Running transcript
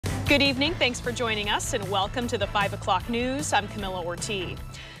Good evening. Thanks for joining us and welcome to the 5 o'clock news. I'm Camilla Ortiz.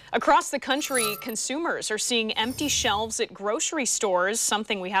 Across the country, consumers are seeing empty shelves at grocery stores,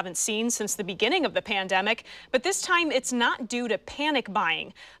 something we haven't seen since the beginning of the pandemic. But this time, it's not due to panic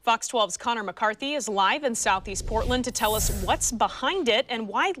buying. Fox 12's Connor McCarthy is live in Southeast Portland to tell us what's behind it and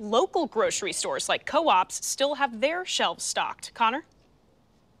why local grocery stores like Co-ops still have their shelves stocked. Connor?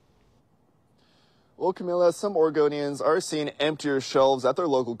 Well, Camilla, some Oregonians are seeing emptier shelves at their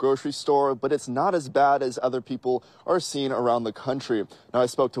local grocery store, but it's not as bad as other people are seeing around the country. Now, I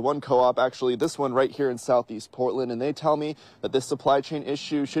spoke to one co-op, actually this one right here in Southeast Portland, and they tell me that this supply chain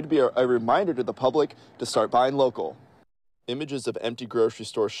issue should be a reminder to the public to start buying local. Images of empty grocery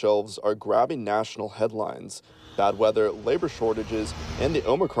store shelves are grabbing national headlines. Bad weather, labor shortages, and the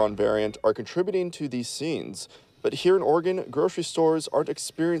Omicron variant are contributing to these scenes. But here in Oregon, grocery stores aren't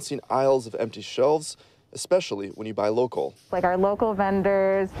experiencing aisles of empty shelves, especially when you buy local. Like our local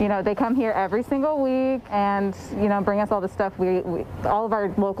vendors, they come here every single week and, bring us all the stuff, all of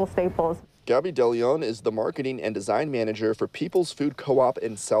our local staples. Gabby DeLeon is the marketing and design manager for People's Food Co-op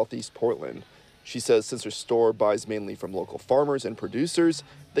in Southeast Portland. She says since her store buys mainly from local farmers and producers,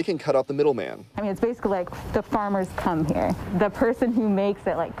 they can cut out the middleman. I mean, it's basically like the farmers come here. The person who makes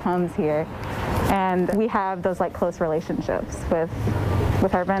it comes here. And we have those close relationships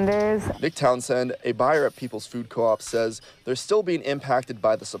with our vendors. Nick Townsend, a buyer at People's Food Co-op, says they're still being impacted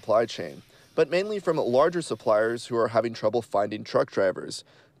by the supply chain, but mainly from larger suppliers who are having trouble finding truck drivers.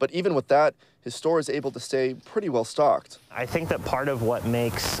 But even with that, his store is able to stay pretty well stocked. I think that part of what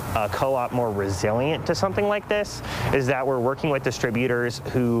makes a co-op more resilient to something like this is that we're working with distributors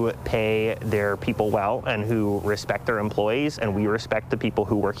who pay their people well and who respect their employees, and we respect the people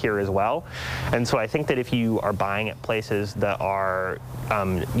who work here as well. And so I think that if you are buying at places that are,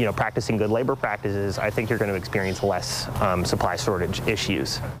 practicing good labor practices, I think you're going to experience less supply shortage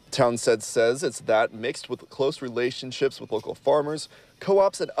issues. Townsend says it's that mixed with close relationships with local farmers,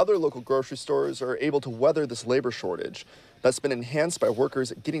 co-ops and other local grocery stores are able to weather this labor shortage. That's been enhanced by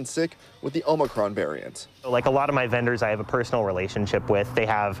workers getting sick with the Omicron variant. Like a lot of my vendors I have a personal relationship with, they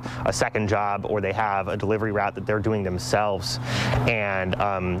have a second job or they have a delivery route that they're doing themselves. And,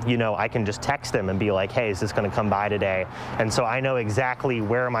 I can just text them and be like, hey, is this going to come by today? And so I know exactly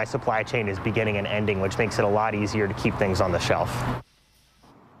where my supply chain is beginning and ending, which makes it a lot easier to keep things on the shelf.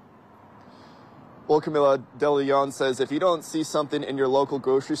 Well, Camilla, DeLeon says if you don't see something in your local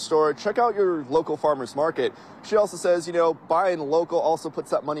grocery store, check out your local farmers market. She also says, buying local also puts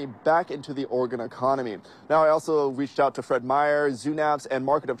that money back into the Oregon economy. Now, I also reached out to Fred Meyer, Zoonaps, and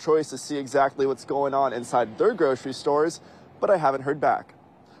Market of Choice to see exactly what's going on inside their grocery stores, but I haven't heard back.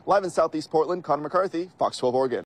 Live in Southeast Portland, Connor McCarthy, Fox 12 Oregon.